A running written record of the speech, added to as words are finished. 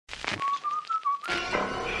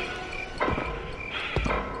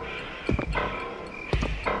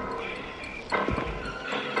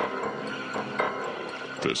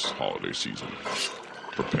This holiday season,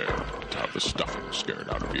 prepare to have the stuffing scared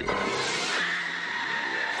out of you.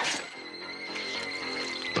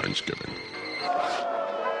 Thanksgiving.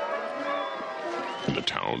 In the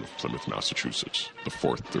town of Plymouth, Massachusetts, the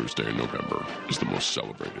fourth Thursday in November is the most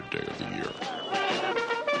celebrated day of the year.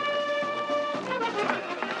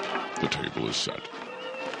 The table is set.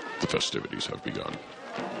 The festivities have begun.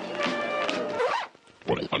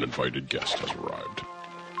 One uninvited guest has arrived.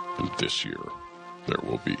 And this year, there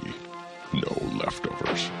will be no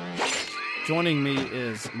leftovers. Joining me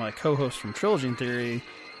is my co-host from Trilogy in Theory,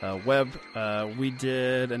 Webb. We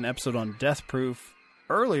did an episode on Death Proof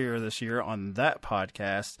earlier this year on that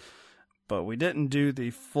podcast, but we didn't do the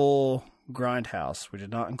full Grindhouse. We did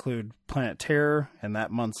not include Planet Terror in that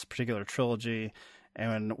month's particular trilogy,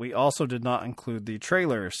 and we also did not include the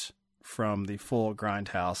trailers from the full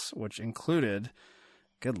Grindhouse, which included,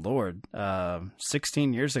 good lord,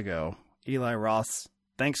 16 years ago, Eli Roth's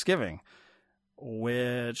Thanksgiving,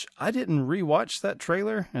 which I didn't rewatch that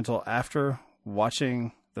trailer until after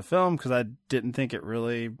watching the film because I didn't think it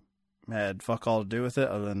really had fuck all to do with it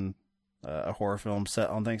other than a horror film set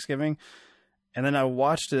on Thanksgiving. And then I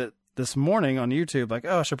watched it this morning on YouTube, like,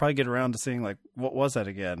 oh, I should probably get around to seeing, like, what was that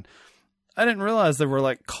again? I didn't realize there were,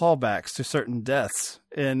 like, callbacks to certain deaths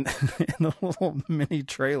in the little mini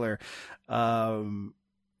trailer.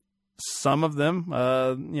 Some of them,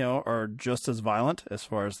 are just as violent as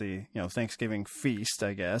far as the, Thanksgiving feast,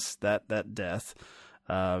 I guess, that death.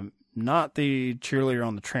 Not the cheerleader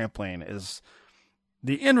on the trampoline is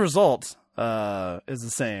the end result, is the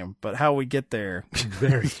same, but how we get there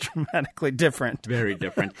very is dramatically different. Very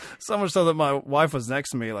different. So much so that my wife was next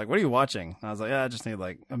to me, like, what are you watching? And I was like, I just need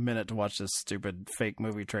like a minute to watch this stupid fake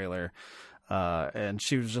movie trailer. And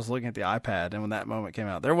she was just looking at the iPad. And when that moment came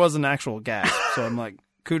out, there was an actual gasp. So I'm like,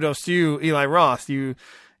 kudos to you, Eli Roth. You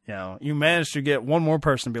managed to get one more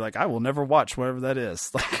person to be like, I will never watch whatever that is.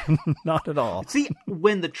 Like, not at all. See,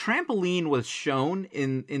 when the trampoline was shown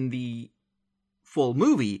in the full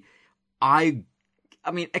movie, I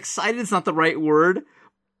mean, excited is not the right word,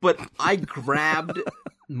 but I grabbed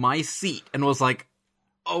my seat and was like,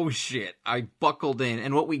 oh shit, I buckled in.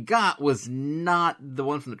 And what we got was not the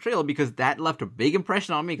one from the trailer because that left a big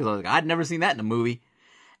impression on me because I was like, I'd never seen that in a movie.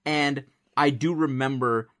 And I do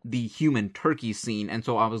remember the human turkey scene, and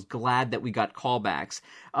so I was glad that we got callbacks.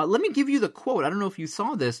 Let me give you the quote. I don't know if you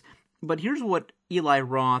saw this, but here's what Eli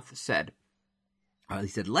Roth said. He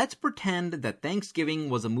said, let's pretend that Thanksgiving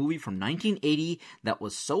was a movie from 1980 that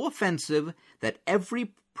was so offensive that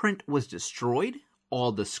every print was destroyed,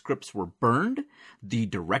 all the scripts were burned, the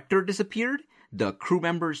director disappeared, the crew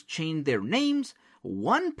members changed their names.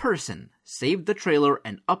 One person saved the trailer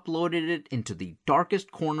and uploaded it into the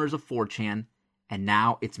darkest corners of 4chan, and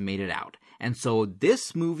now it's made it out. And so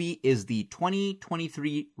this movie is the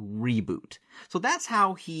 2023 reboot. So that's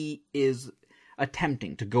how he is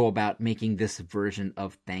attempting to go about making this version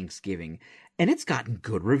of Thanksgiving. And it's gotten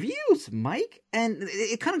good reviews, Mike. And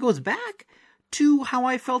it kind of goes back to how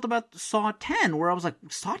I felt about Saw 10, where I was like,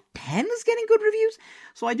 Saw 10 is getting good reviews?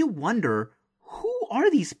 So I do wonder, who are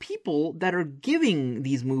these people that are giving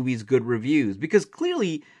these movies good reviews? Because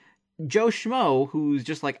clearly, Joe Schmo, who's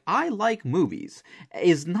just like, I like movies,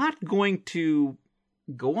 is not going to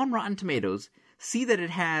go on Rotten Tomatoes, see that it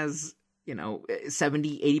has,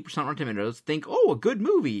 70, 80% Rotten Tomatoes, think, oh, a good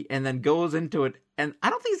movie, and then goes into it. And I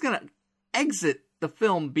don't think he's going to exit the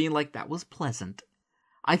film being like, that was pleasant.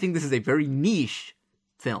 I think this is a very niche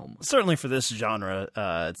film. Certainly for this genre,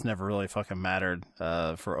 it's never really fucking mattered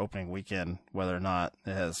for opening weekend whether or not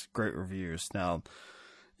it has great reviews. Now,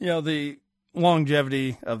 the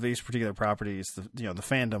longevity of these particular properties, the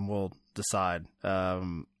fandom will decide. I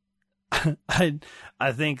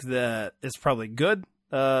think that it's probably good.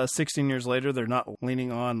 16 years later, they're not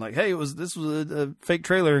leaning on like, hey, this was a fake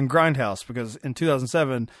trailer in Grindhouse, because in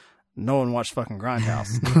 2007, no one watched fucking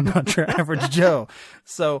Grindhouse, not your average Joe.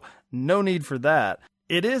 So no need for that.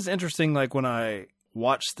 It is interesting, like when I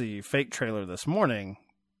watched the fake trailer this morning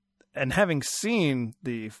and having seen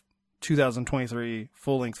the 2023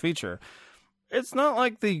 full-length feature, it's not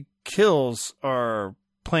like the kills are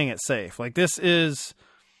playing it safe. Like, this is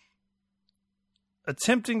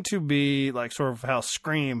attempting to be like sort of how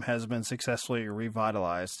Scream has been successfully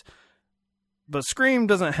revitalized. But Scream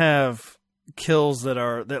doesn't have kills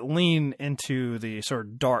that lean into the sort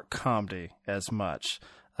of dark comedy as much.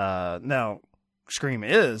 Now, Scream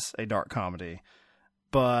is a dark comedy,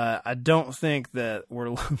 but I don't think that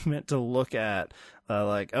we're meant to look at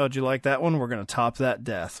like, oh, did you like that one? We're going to top that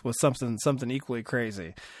death with something equally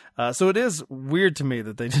crazy. So it is weird to me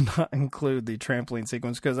that they did not include the trampoline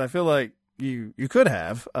sequence, because I feel like you could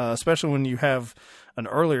have, especially when you have an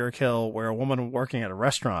earlier kill where a woman working at a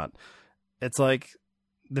restaurant. It's like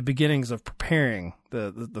the beginnings of preparing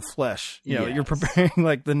the flesh. You know, You're preparing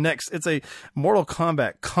like the next. It's a Mortal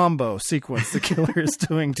Kombat combo sequence the killer is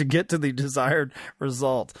doing to get to the desired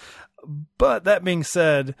result. But that being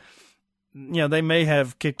said, you know, they may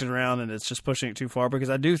have kicked it around and it's just pushing it too far, because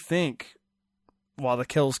I do think while the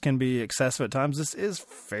kills can be excessive at times, this is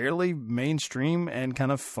fairly mainstream and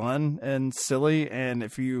kind of fun and silly. And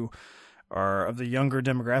if you are of the younger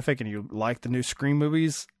demographic and you like the new Scream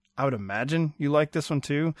movies, I would imagine you like this one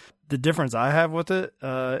too. The difference I have with it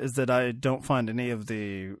is that I don't find any of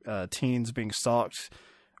the teens being stalked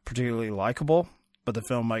particularly likable. But the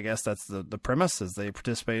film, I guess that's the premise, is they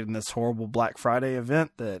participate in this horrible Black Friday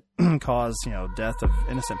event that caused, you know, death of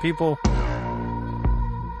innocent people.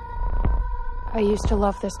 I used to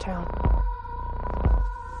love this town.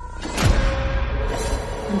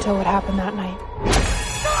 Until what happened that night.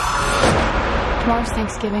 Tomorrow's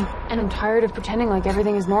Thanksgiving, and I'm tired of pretending like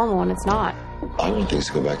everything is normal when it's not. I want things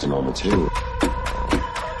to go back to normal, too.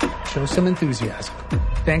 Show some enthusiasm.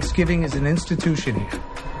 Thanksgiving is an institution here.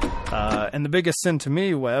 And the biggest sin to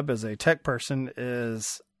me, Webb, as a tech person,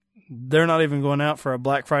 is they're not even going out for a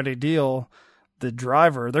Black Friday deal. The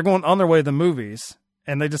driver, they're going on their way to the movies,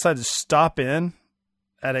 and they decide to stop in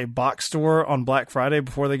at a box store on Black Friday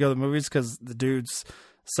before they go to the movies because the dude's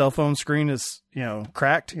cell phone screen is, you know,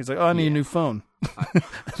 cracked. He's like, oh, I need a new phone.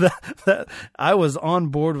 I was on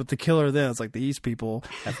board with the killer then. It's like, these people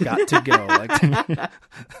have got to go. Like,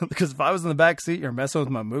 because if I was in the back seat, you're messing with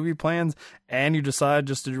my movie plans, and you decide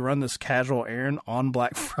just to run this casual errand on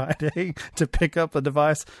Black Friday to pick up a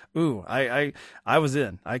device. Ooh, I was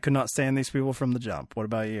in. I could not stand these people from the jump. What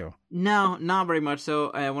about you? No, not very much so.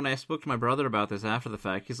 When I spoke to my brother about this after the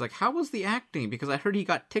fact, he's like, how was the acting? Because I heard he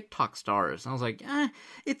got TikTok stars. And I was like,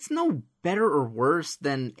 it's no better or worse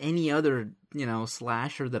than any other, you know,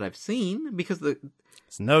 slasher that I've seen, because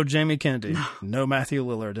it's no Jamie Kennedy, no Matthew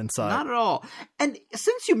Lillard inside. Not at all. And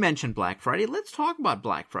since you mentioned Black Friday, let's talk about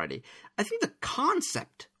Black Friday. I think the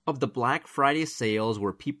concept of the Black Friday sales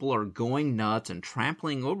where people are going nuts and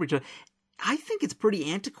trampling over each other, I think it's pretty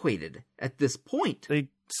antiquated at this point. They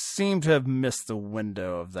seem to have missed the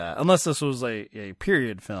window of that, unless this was a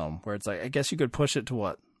period film where it's like, I guess you could push it to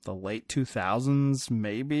what? The late 2000s,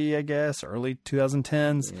 maybe, I guess, early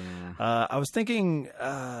 2010s. Yeah. I was thinking,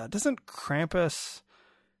 doesn't Krampus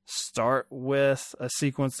start with a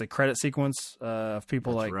sequence, the credit sequence of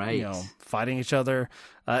people you know, fighting each other?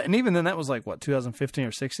 And even then, that was like, what, 2015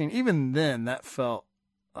 or 16? Even then, that felt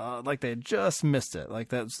like they had just missed it. Like,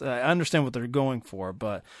 that's, I understand what they're going for,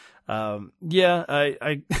 but yeah,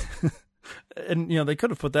 I and, you know, they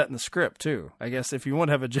could have put that in the script, too. I guess if you want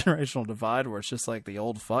to have a generational divide where it's just like the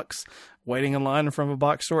old fucks waiting in line in front of a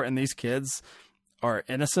box store, and these kids are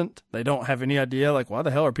innocent. They don't have any idea, like, why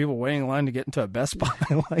the hell are people waiting in line to get into a Best Buy?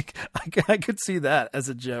 Like, I could see that as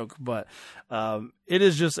a joke, but it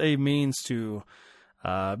is just a means to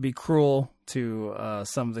be cruel to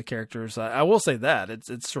some of the characters. I will say that.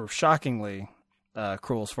 It's sort of shockingly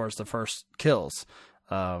cruel as far as the first kills.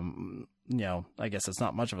 You know, I guess it's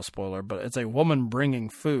not much of a spoiler, but it's a woman bringing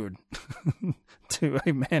food to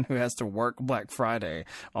a man who has to work Black Friday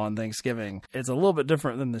on Thanksgiving. It's a little bit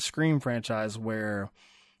different than the Scream franchise, where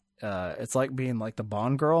it's like being like the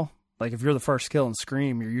Bond girl. Like, if you're the first kill in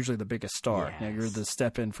Scream, you're usually the biggest star. Yes. You know, you're the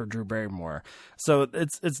step in for Drew Barrymore. So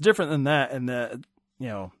it's different than that, and that, you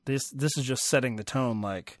know, this is just setting the tone.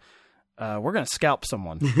 Like, we're going to scalp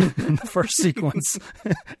someone in the first sequence,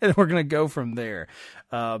 and we're going to go from there.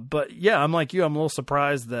 But yeah, I'm like you. I'm a little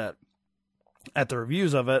surprised that at the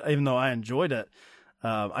reviews of it, even though I enjoyed it,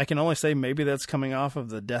 I can only say maybe that's coming off of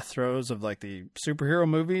the death throes of like the superhero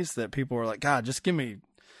movies, that people are like, God, just give me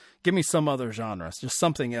some other genre, just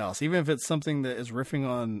something else. Even if it's something that is riffing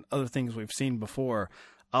on other things we've seen before,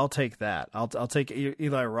 I'll take that. I'll take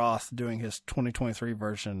Eli Roth doing his 2023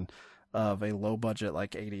 version of a low-budget,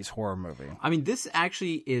 like, 80s horror movie. I mean, this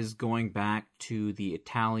actually is going back to the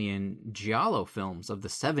Italian giallo films of the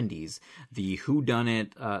 70s, the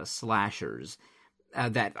whodunit slashers.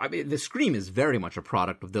 The Scream is very much a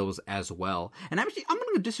product of those as well. And actually, I'm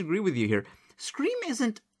going to disagree with you here. Scream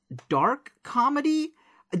isn't dark comedy.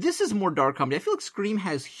 This is more dark comedy. I feel like Scream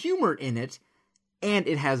has humor in it, and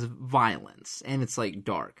it has violence, and it's, like,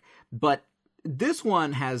 dark. But this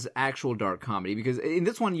one has actual dark comedy because in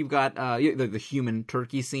this one you've got the human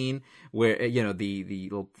turkey scene where the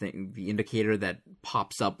little thing, the indicator that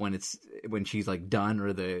pops up when she's like done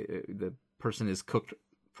or the person is cooked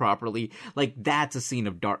properly. Like, that's a scene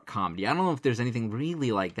of dark comedy. I don't know if there's anything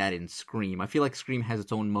really like that in Scream. I feel like Scream has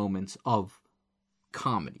its own moments of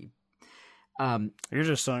comedy. You're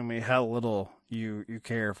just showing me how little you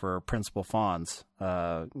care for Principal Fonz.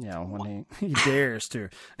 When he dares to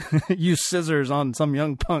use scissors on some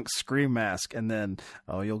young punk's Scream mask, and then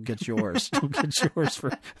you'll get yours. You'll get yours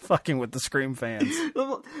for fucking with the Scream fans.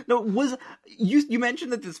 No, you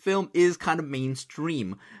mentioned that this film is kind of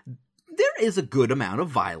mainstream. There is a good amount of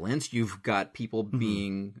violence. You've got people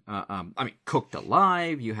being, cooked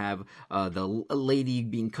alive. You have the lady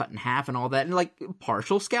being cut in half and all that, and like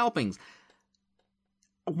partial scalpings.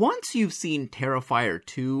 Once you've seen Terrifier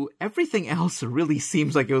 2, everything else really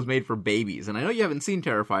seems like it was made for babies. And I know you haven't seen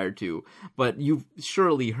Terrifier 2, but you've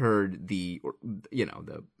surely heard the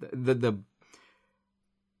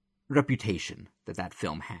reputation that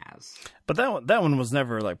film has. But that one was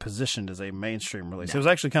never like positioned as a mainstream release. No. It was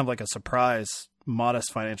actually kind of like a surprise,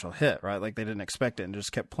 modest financial hit, right? Like they didn't expect it and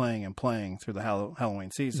just kept playing and playing through the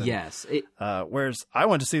Halloween season. Yes. Whereas I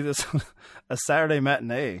went to see this a Saturday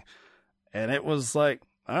matinee, and it was like,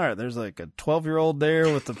 all right, there's like a 12-year-old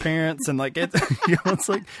there with the parents, and like it, it's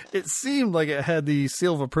like it seemed like it had the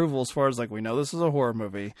seal of approval as far as like, we know this is a horror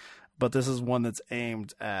movie, but this is one that's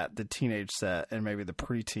aimed at the teenage set and maybe the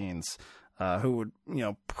preteens who would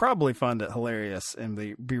probably find it hilarious and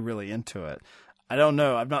be really into it. I don't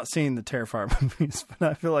know. I've not seen the Terrifier movies,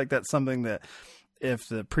 but I feel like that's something that if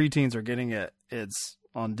the preteens are getting it, it's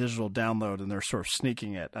on digital download and they're sort of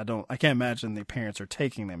sneaking it. I can't imagine the parents are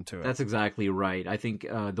taking them to it. That's exactly right. I think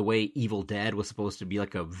the way Evil Dead was supposed to be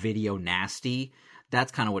like a video nasty,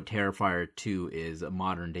 that's kind of what Terrifier 2 is, a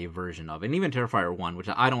modern day version of. And even Terrifier 1, which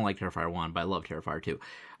I don't like Terrifier 1, but I love Terrifier 2.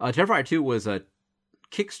 Terrifier 2 was a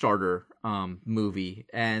Kickstarter movie,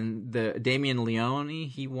 and the Damien Leone,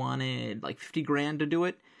 he wanted like $50,000 to do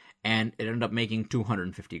it, and it ended up making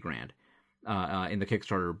 $250,000. In the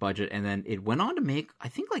Kickstarter budget, and then it went on to make, I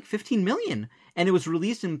think, like $15 million, and it was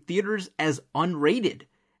released in theaters as unrated.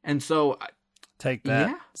 And so, take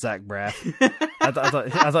that, Zach Braff.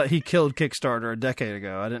 I thought he killed Kickstarter a decade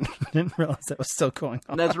ago. I didn't realize that was still going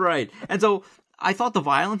on. That's right. And so I thought the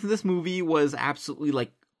violence in this movie was absolutely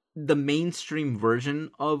like the mainstream version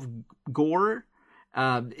of gore.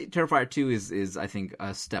 Terrifier 2 is I think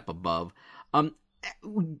a step above.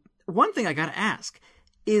 One thing I gotta ask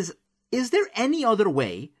is there any other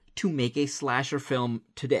way to make a slasher film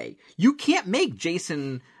today? You can't make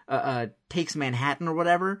Jason Takes Manhattan or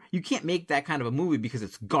whatever. You can't make that kind of a movie because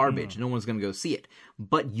it's garbage. No one's going to go see it.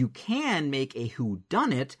 But you can make a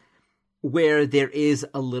whodunit where there is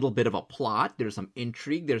a little bit of a plot, there's some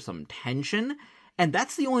intrigue, there's some tension, and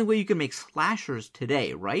that's the only way you can make slashers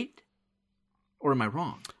today, right? Or am I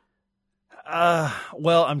wrong?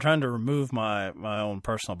 Well, I'm trying to remove my own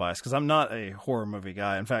personal bias because I'm not a horror movie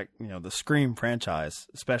guy. In fact, the Scream franchise,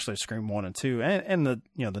 especially Scream 1 and 2 and the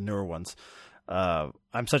the newer ones,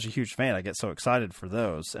 I'm such a huge fan. I get so excited for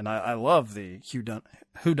those, and I love the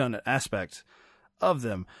whodunit aspect of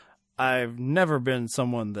them. I've never been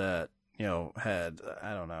someone that had,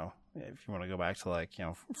 I don't know, if you want to go back to like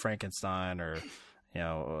Frankenstein or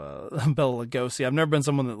Bela Lugosi. I've never been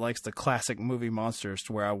someone that likes the classic movie monsters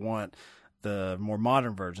to where I want the more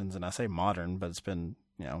modern versions, and I say modern, but it's been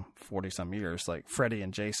 40 some years, like Freddy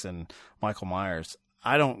and Jason, Michael Myers.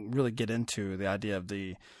 I don't really get into the idea of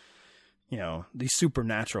the the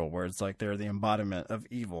supernatural, where it's like they're the embodiment of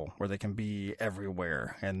evil, where they can be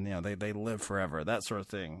everywhere and they live forever, that sort of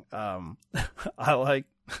thing. I like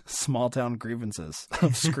small town grievances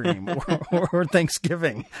of Scream or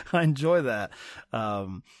Thanksgiving. I enjoy that.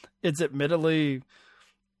 It's admittedly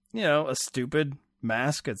a stupid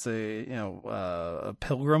mask. It's a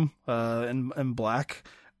pilgrim in black.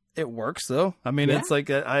 It works though. I mean, It's like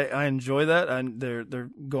I enjoy that. And they're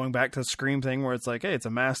going back to the Scream thing where it's like, hey, it's a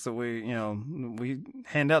mask that we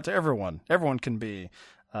hand out to everyone. Everyone can be.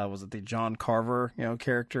 Was it the John Carver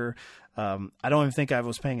character? I don't even think I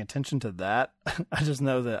was paying attention to that. I just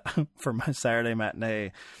know that for my Saturday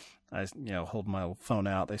matinee, I hold my phone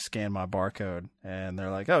out, they scan my barcode, and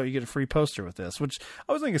they're like, oh, you get a free poster with this, which I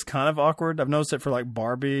always think is kind of awkward. I've noticed it for like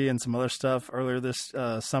Barbie and some other stuff earlier this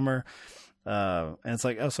summer. And it's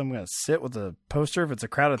like, oh, so I'm going to sit with the poster. If it's a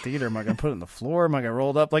crowded theater, am I going to put it on the floor? Am I going to roll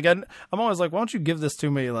it up? Like, I'm always like, why don't you give this to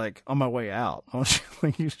me like on my way out? I want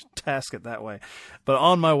you to task it that way. But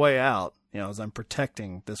on my way out, as I'm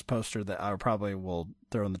protecting this poster that I probably will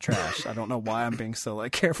throw in the trash. I don't know why I'm being so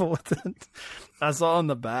like careful with it. I saw on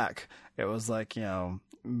the back, it was like,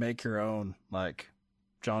 make your own, like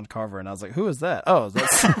John Carver. And I was like, who is that? Oh,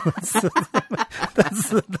 that's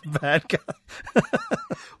the bad guy.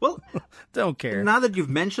 Well, don't care. Now that you've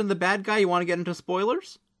mentioned the bad guy, you want to get into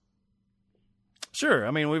spoilers? Sure.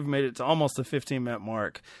 I mean, we've made it to almost the 15-minute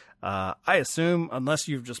mark. I assume, unless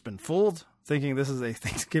you've just been fooled, thinking this is a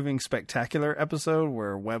Thanksgiving spectacular episode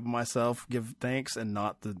where Webb and myself give thanks and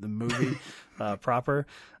not the movie proper,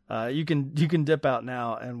 you can dip out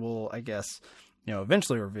now, and we'll, I guess,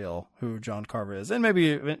 eventually reveal who John Carver is, and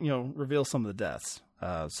maybe reveal some of the deaths.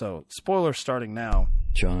 So spoilers starting now.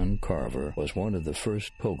 John Carver was one of the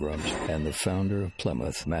first pilgrims and the founder of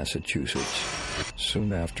Plymouth, Massachusetts.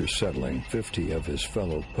 Soon after settling, 50 of his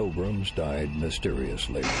fellow pilgrims died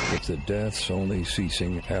mysteriously, with the deaths only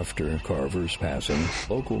ceasing after Carver's passing.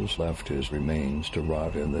 Locals left his remains to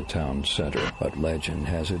rot in the town center, but legend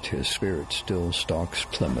has it his spirit still stalks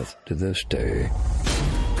Plymouth to this day.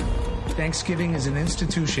 Thanksgiving is an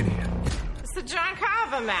institution here. It's the John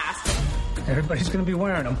Carver mask. Everybody's going to be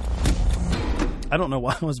wearing them. I don't know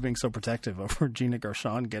why I was being so protective over Gina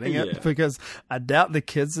Gershon getting it, because I doubt the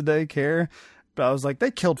kids today care. But I was like,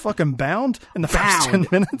 they killed fucking Bound in the first 10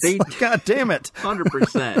 minutes. God damn it.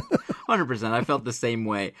 100%. 100%. I felt the same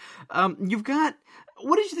way. You've got...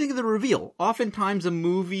 What did you think of the reveal? Oftentimes a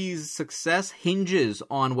movie's success hinges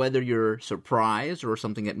on whether you're surprised or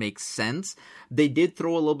something that makes sense. They did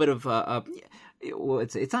throw a little bit of...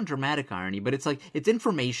 it's not dramatic irony, but it's like, it's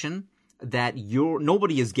information that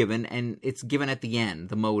nobody is given, and it's given at the end,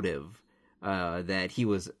 the motive, that he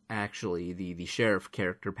was actually, the sheriff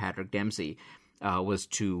character, Patrick Dempsey, was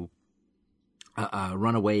to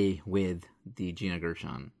run away with the Gina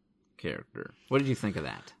Gershon character. What did you think of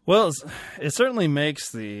that? Well, it certainly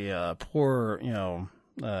makes the poor,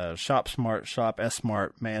 Shop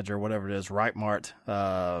S-Mart manager, whatever it is, Right Mart,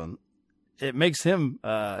 it makes him,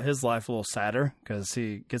 his life a little sadder, because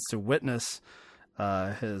he gets to witness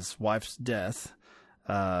his wife's death.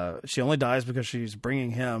 She only dies because she's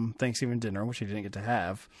bringing him Thanksgiving dinner, which he didn't get to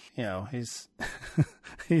have. He's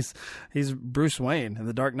he's Bruce Wayne in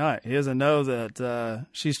The Dark Knight. He doesn't know that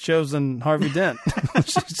she's chosen Harvey Dent.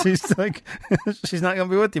 she's like, she's not going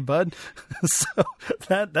to be with you, bud. So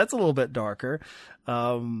that's a little bit darker.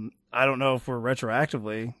 I don't know if we're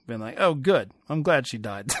retroactively been like, oh, good, I'm glad she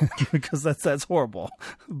died, because that's horrible.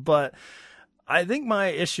 But I think my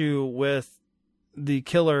issue with the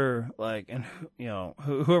killer, and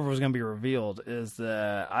whoever was going to be revealed, is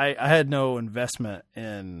that I had no investment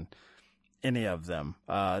in any of them.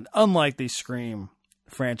 Unlike the Scream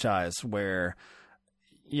franchise, where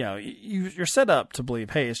you're set up to believe,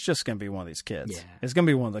 hey, it's just going to be one of these kids. Yeah. It's going to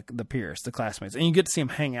be one of the peers, the classmates, and you get to see them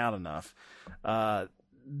hang out enough.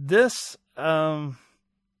 This, I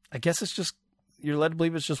guess it's just, you're led to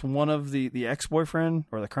believe it's just one of the ex-boyfriend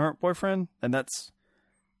or the current boyfriend, and that's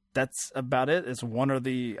about it. It's one or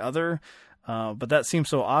the other. But that seems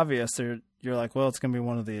so obvious. You're like, well, it's going to be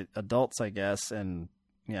one of the adults, I guess. And,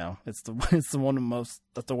 it's the one with most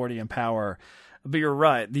authority and power. But you're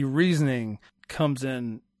right. The reasoning comes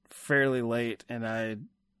in fairly late, and I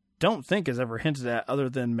don't think is ever hinted at, other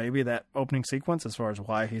than maybe that opening sequence, as far as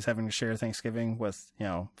why he's having to share Thanksgiving with,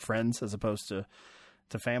 friends as opposed to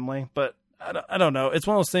family. But I don't know. It's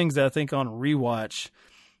one of those things that I think on rewatch,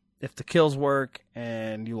 if the kills work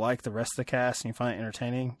and you like the rest of the cast and you find it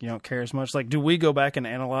entertaining, you don't care as much. Like, do we go back and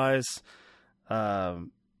analyze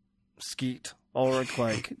Skeet Ulrich,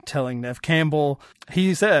 telling Nev Campbell,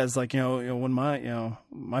 he says, when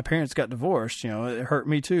my parents got divorced, it hurt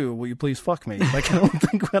me too. Will you please fuck me? I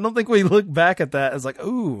don't think we look back at that as like,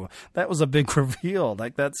 ooh, that was a big reveal.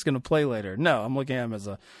 Like, that's going to play later. No, I'm looking at him as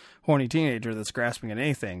a horny teenager that's grasping at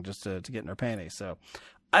anything just to get in her panties. So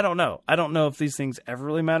I don't know. I don't know if these things ever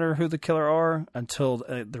really matter who the killer are until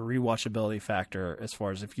the rewatchability factor, as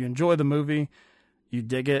far as if you enjoy the movie, you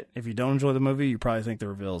dig it. If you don't enjoy the movie, you probably think the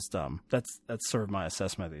reveal is dumb. That's sort of my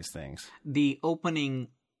assessment of these things. The opening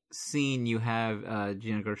scene, you have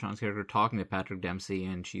Gina Gershon's character talking to Patrick Dempsey,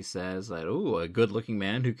 and she says that, oh, a good-looking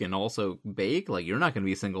man who can also bake, you're not going to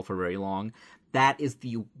be single for very long. That is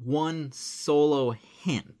the one solo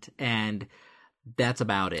hint, and that's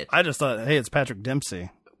about it. I just thought, hey, it's Patrick Dempsey.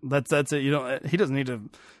 That's it. He doesn't need to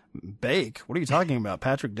bake. What are you talking about?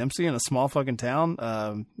 Patrick Dempsey in a small fucking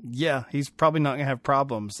town? Yeah, he's probably not gonna have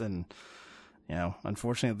problems. And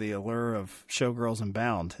unfortunately, the allure of Showgirls and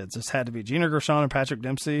Bound, it just had to be Gina Gershon and Patrick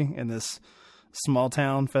Dempsey in this small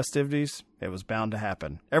town festivities. It was bound to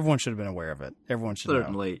happen. Everyone should have been aware of it. Everyone should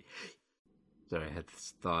certainly know. Sorry, I had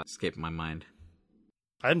this thought escape my mind.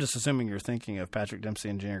 I'm just assuming you're thinking of Patrick Dempsey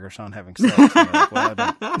and Gina Gershon having sex. And you're like,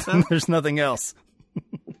 well, there's nothing else.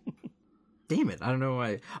 Damn it, I don't know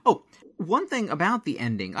why. Oh, one thing about the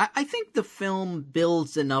ending. I think the film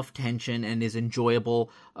builds enough tension and is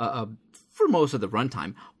enjoyable for most of the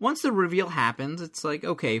runtime. Once the reveal happens, it's like,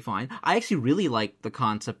 okay, fine. I actually really like the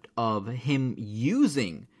concept of him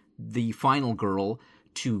using the final girl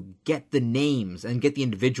to get the names and get the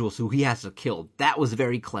individuals who he has to kill. That was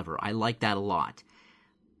very clever. I like that a lot.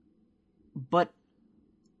 But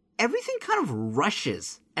everything kind of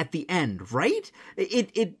rushes at the end, right?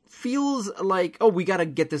 It feels like, oh, we gotta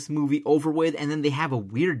get this movie over with, and then they have a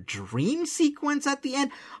weird dream sequence at the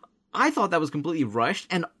end. I thought that was completely rushed,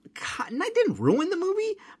 and I didn't ruin the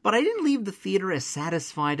movie, but I didn't leave the theater as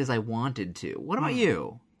satisfied as I wanted to. What about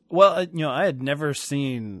you? Well, I had never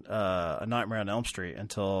seen A Nightmare on Elm Street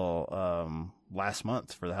until last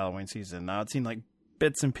month for the Halloween season. Now, I'd seen like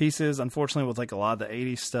bits and pieces, unfortunately, with like a lot of the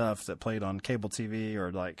 80s stuff that played on cable TV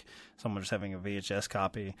or like someone just having a VHS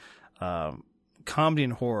copy. Comedy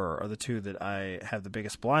and horror are the two that I have the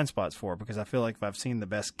biggest blind spots for, because I feel like if I've seen the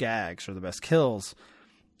best gags or the best kills,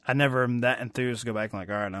 I never am that enthused to go back and like,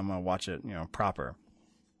 all right, I'm going to watch it, proper.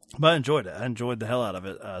 But I enjoyed it. I enjoyed the hell out of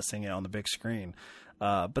it, seeing it on the big screen.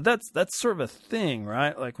 But that's sort of a thing,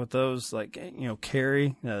 right? Like with those, like,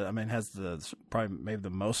 Carrie, has probably maybe the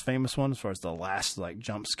most famous one as far as the last like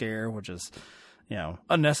jump scare, which is,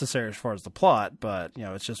 unnecessary as far as the plot, but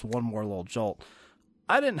it's just one more little jolt.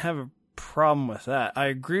 I didn't have a problem with that. I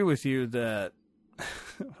agree with you that,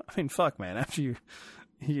 fuck, man, after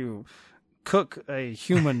you cook a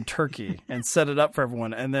human turkey and set it up for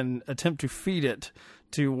everyone and then attempt to feed it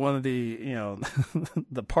to one of the,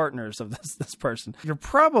 the partners of this person, you're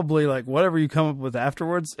probably like, whatever you come up with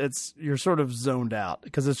afterwards, you're sort of zoned out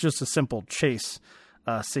because it's just a simple chase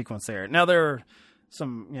sequence there. Now there are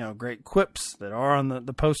some, great quips that are on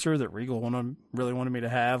the poster that Regal really wanted me to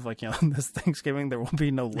have. Like, this Thanksgiving, there will be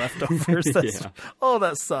no leftovers. That's all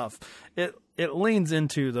that stuff. It leans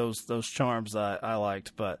into those charms I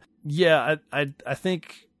liked, but yeah, I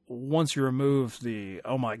think once you remove the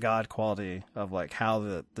oh my god quality of like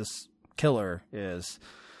how this killer is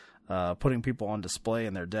putting people on display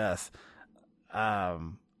in their death, I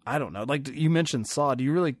don't know. Like you mentioned Saw. Do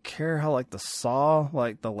you really care how like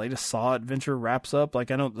the latest Saw adventure wraps up?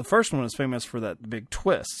 Like I know the first one is famous for that big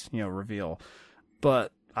twist, reveal,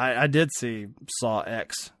 but I did see Saw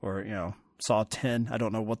X or Saw 10. I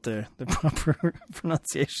don't know what the proper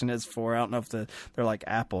pronunciation is for. I don't know if they're like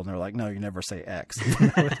Apple and they're like, no, you never say X.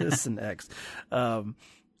 It is an X. And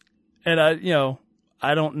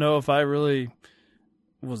I don't know if I really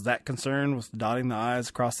was that concerned with dotting the I's,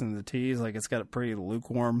 crossing the T's. Like it's got a pretty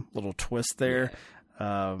lukewarm little twist there.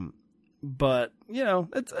 Yeah. But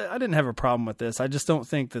I didn't have a problem with this. I just don't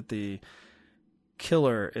think that the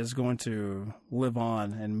killer is going to live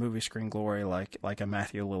on in movie screen glory like a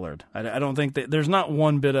Matthew Lillard. I don't think that there's not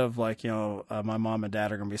one bit of like my mom and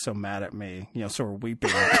dad are gonna be so mad at me, sort of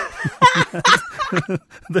weeping.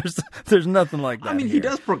 there's nothing like that. He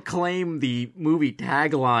does proclaim the movie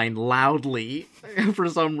tagline loudly for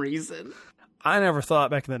some reason. I never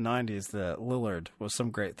thought back in the 90s that Lillard was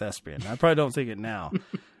some great thespian. I probably don't think it now.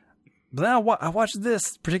 But then I watched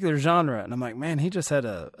this particular genre, and I'm like, man, he just had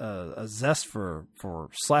a zest for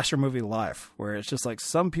slasher movie life, where it's just like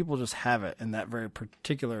some people just have it in that very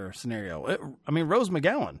particular scenario. Rose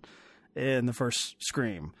McGowan in the first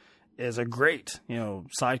Scream is a great,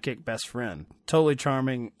 sidekick best friend. Totally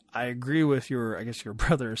charming. I agree with your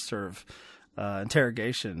brother's sort of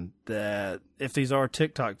interrogation that if these are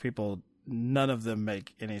TikTok people, none of them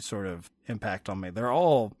make any sort of impact on me. They're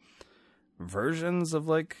all versions of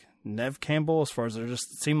like Nev Campbell, as far as they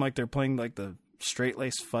just seem like they're playing like the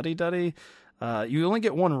straight-laced fuddy-duddy. You only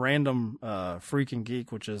get one random freaking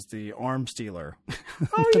geek, which is the arms dealer.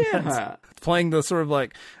 Oh, yeah. Playing the sort of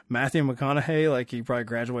like Matthew McConaughey, like he probably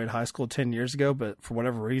graduated high school 10 years ago, but for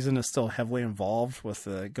whatever reason is still heavily involved with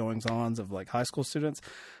the goings-ons of like high school students.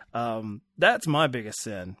 That's my biggest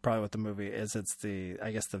sin, probably with the movie, is it's the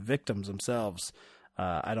victims themselves.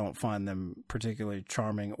 I don't find them particularly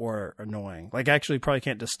charming or annoying. Like, I actually probably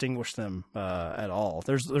can't distinguish them at all.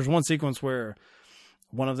 There's one sequence where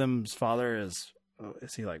one of them's father is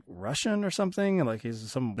he like Russian or something? And like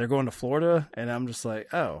they're going to Florida, and I'm just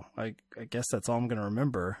like, oh, I guess that's all I'm going to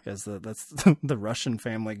remember is that's the Russian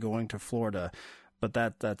family going to Florida. But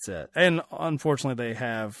that's it. And unfortunately, they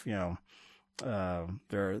have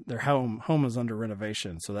their home is under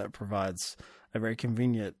renovation, so that provides a very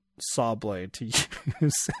convenient saw blade to use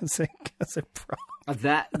as a prop.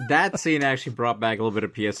 That scene actually brought back a little bit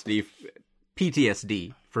of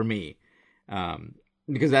PTSD for me.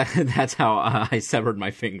 Because that's how I severed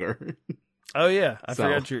my finger. Oh yeah, I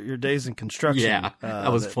forgot your days in construction. Yeah,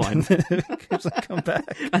 that was fun. Come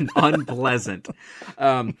back. And unpleasant.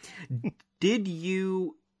 Did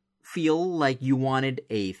you feel like you wanted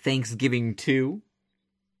a Thanksgiving 2?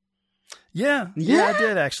 Yeah, I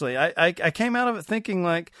did actually. I came out of it thinking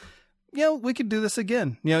like, we could do this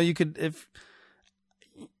again. You could, if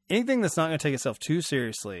anything that's not going to take itself too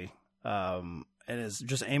seriously, and is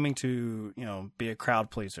just aiming to, be a crowd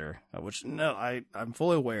pleaser, which I'm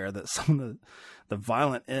fully aware that some of the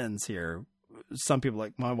violent ends here, some people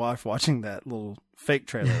like my wife watching that little fake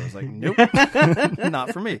trailer was like, nope,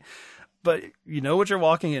 not for me. But you know what you're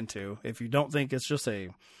walking into. If you don't think it's just a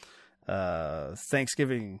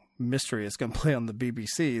Thanksgiving mystery it's going to play on the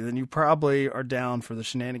BBC, then you probably are down for the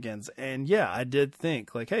shenanigans. And yeah, I did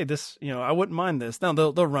think like, hey, this, I wouldn't mind this. Now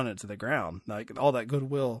they'll run it to the ground. Like all that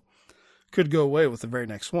goodwill could go away with the very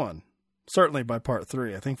next one. Certainly by part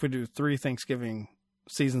 3. I think if we do 3 Thanksgiving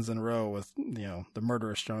seasons in a row with, the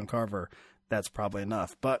murderous John Carver, that's probably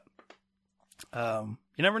enough. But you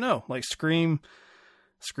never know. Like Scream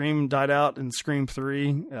died out in Scream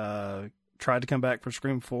 3, tried to come back for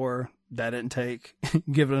Scream 4. That didn't take.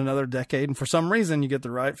 Give it another decade. And for some reason, you get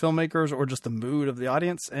the right filmmakers or just the mood of the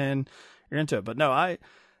audience and you're into it. But no, I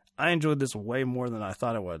enjoyed this way more than I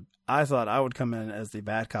thought I would. I thought I would come in as the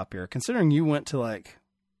bad cop here, considering you went to like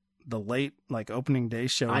the late opening day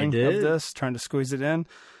showing of this, trying to squeeze it in.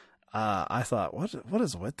 I thought, what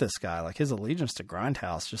is with this guy? Like his allegiance to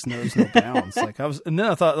Grindhouse just knows no bounds. And then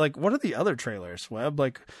I thought, like, what are the other trailers, Webb?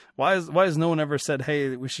 Like, why has no one ever said,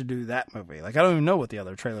 hey, we should do that movie? Like, I don't even know what the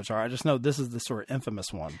other trailers are. I just know this is the sort of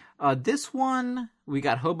infamous one. This one, we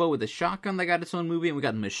got Hobo with a Shotgun that got its own movie, and we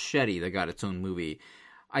got Machete that got its own movie.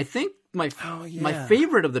 I think my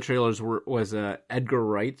favorite of the trailers was Edgar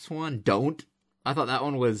Wright's one, Don't. I thought that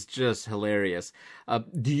one was just hilarious.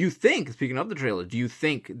 Do you think, speaking of the trailer, do you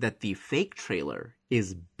think that the fake trailer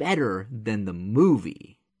is better than the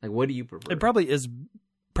movie? Like, what do you prefer? It probably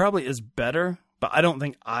is better, but I don't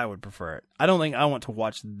think I would prefer it. I don't think I want to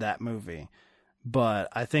watch that movie, but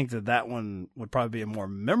I think that one would probably be a more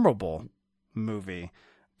memorable movie.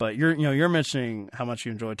 But you're mentioning how much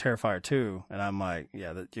you enjoyed Terrifier 2, and I'm like,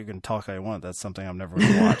 yeah, that you can talk all you want. That's something I'm never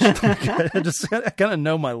going to watch. I kind of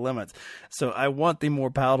know my limits. So I want the more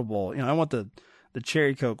palatable. I want the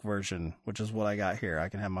cherry Coke version, which is what I got here. I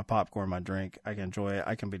can have my popcorn, my drink. I can enjoy it.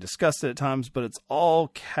 I can be disgusted at times, but it's all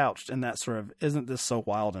couched in that sort of, isn't this so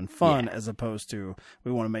wild and fun, as opposed to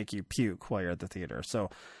we want to make you puke while you're at the theater. So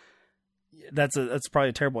that's probably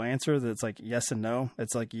a terrible answer. That's like yes and no.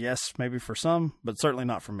 It's like yes, maybe for some, but certainly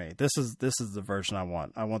not for me. This is the version I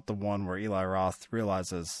want. I want the one where Eli Roth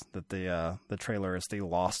realizes that the trailer is the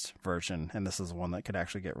lost version, and this is the one that could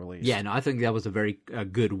actually get released. Yeah, no, I think that was a very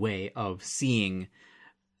good way of seeing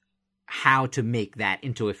how to make that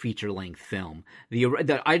into a feature-length film.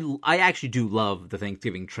 I actually do love the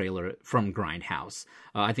Thanksgiving trailer from Grindhouse.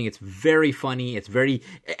 I think it's very funny. It's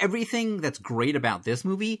everything that's great about this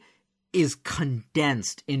movie is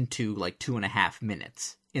condensed into like 2.5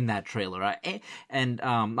 minutes in that trailer. I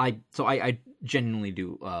genuinely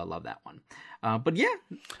do love that one. But yeah,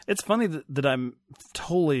 it's funny that I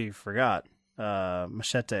totally forgot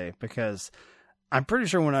Machete, because I'm pretty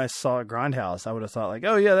sure when I saw Grindhouse, I would have thought like,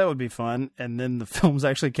 oh yeah, that would be fun. And then the films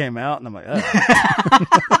actually came out and I'm like, oh.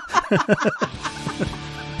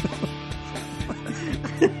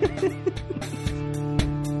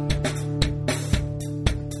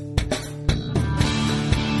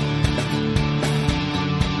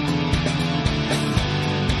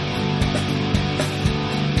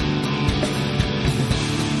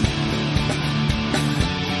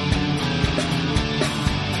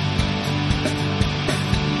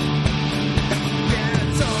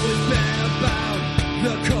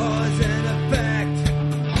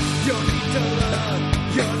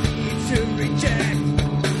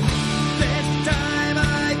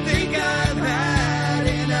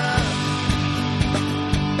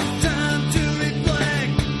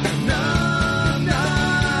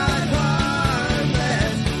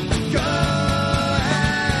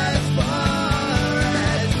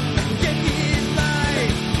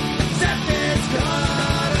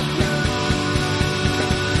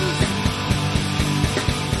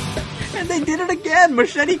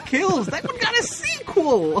 Machete Kills. That one got a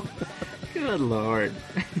sequel. Good Lord.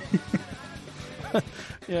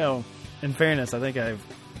 In fairness, I think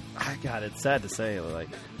God, it's sad to say, like,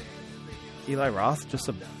 Eli Roth just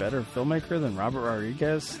a better filmmaker than Robert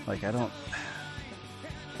Rodriguez. Like, I don't.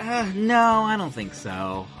 No, I don't think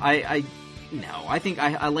so. No, I think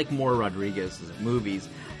I like more Rodriguez's movies.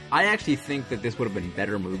 I actually think that this would have been a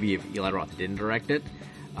better movie if Eli Roth didn't direct it.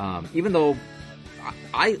 Even though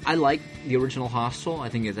I like the original Hostel, I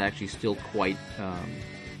think it's actually still quite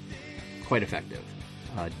effective.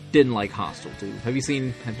 Didn't like Hostel 2. Have you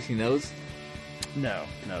seen those? No,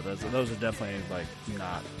 those are definitely like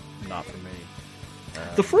not for me.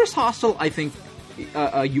 The first Hostel, I think,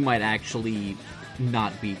 you might actually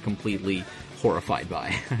not be completely horrified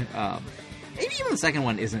by. Maybe even the second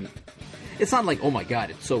one isn't. It's not like, oh my god,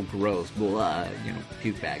 it's so gross, blah,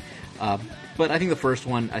 puke bag. But I think the first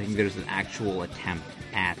one, I think there's an actual attempt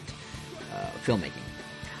at filmmaking.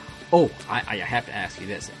 Oh, I have to ask you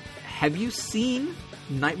this: have you seen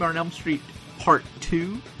Nightmare on Elm Street Part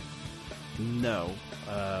 2? No,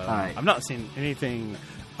 I've not seen anything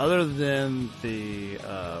other than the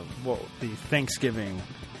Thanksgiving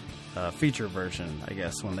feature version. I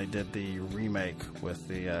guess when they did the remake with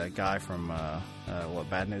the guy from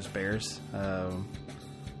Bad News Bears, and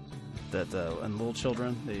Little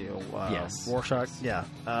Children, the yes. Rorschach. Yeah,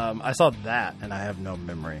 I saw that, and I have no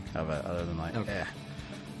memory of it other than like, okay.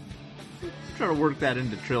 Try to work that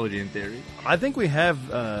into Trilogy in Theory. I think we have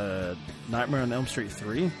Nightmare on Elm Street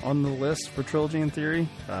 3 on the list for Trilogy in Theory.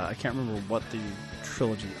 I can't remember what the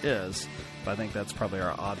trilogy is, but I think that's probably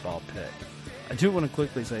our oddball pick. I do want to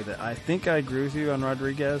quickly say that I think I agree with you on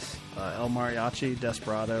Rodriguez. El Mariachi,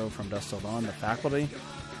 Desperado, From Dusk Till Dawn, The Faculty.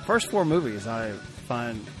 First 4 movies I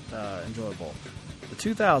find enjoyable. The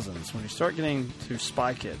 2000s, when you start getting to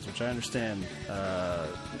Spy Kids, which I understand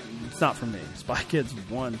it's not for me. Spy Kids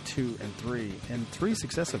 1, 2, and 3 in 3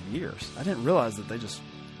 successive years. I didn't realize that they just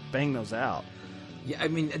banged those out. Yeah, I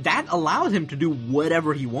mean, that allowed him to do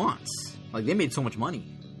whatever he wants. Like, they made so much money.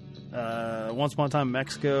 Once Upon a Time in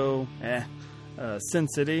Mexico, Sin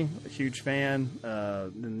City, a huge fan.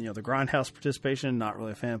 And, the Grindhouse participation, not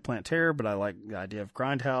really a fan of Planet Terror, but I like the idea of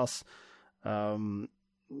Grindhouse.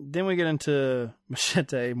 Then we get into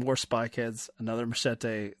Machete, more Spy Kids, another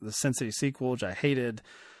Machete, the Sin City sequel, which I hated.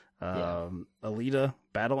 Alita,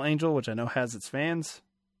 Battle Angel, which I know has its fans.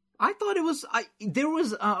 I thought it was there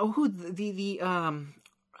was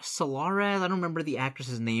Solares, I don't remember the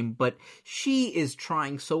actress's name, but she is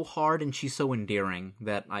trying so hard and she's so endearing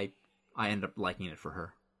that I end up liking it for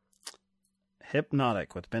her.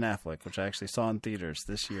 Hypnotic with Ben Affleck, which I actually saw in theaters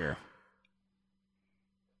this year.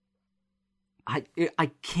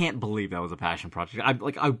 I can't believe that was a passion project.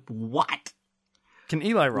 What? Can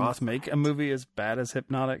Eli Roth make a movie as bad as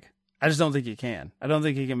Hypnotic? I just don't think he can. I don't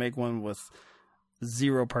think he can make one with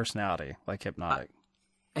zero personality like Hypnotic.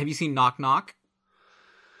 Have you seen Knock Knock?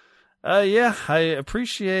 Yeah, I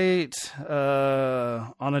appreciate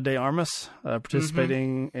Ana de Armas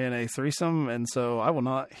participating in a threesome, and so I will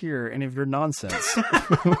not hear any of your nonsense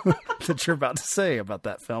that you're about to say about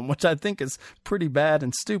that film, which I think is pretty bad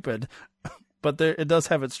and stupid, but it does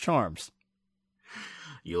have its charms.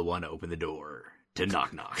 You'll want to open the door to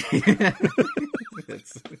Knock Knock.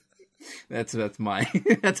 That's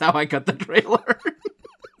that's how I cut the trailer.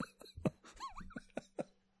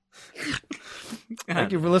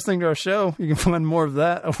 Thank you for listening to our show. You can find more of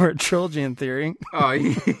that over at Trilogy in Theory. Oh,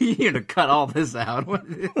 you're going to cut all this out.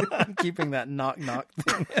 I'm keeping that knock knock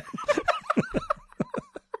thing.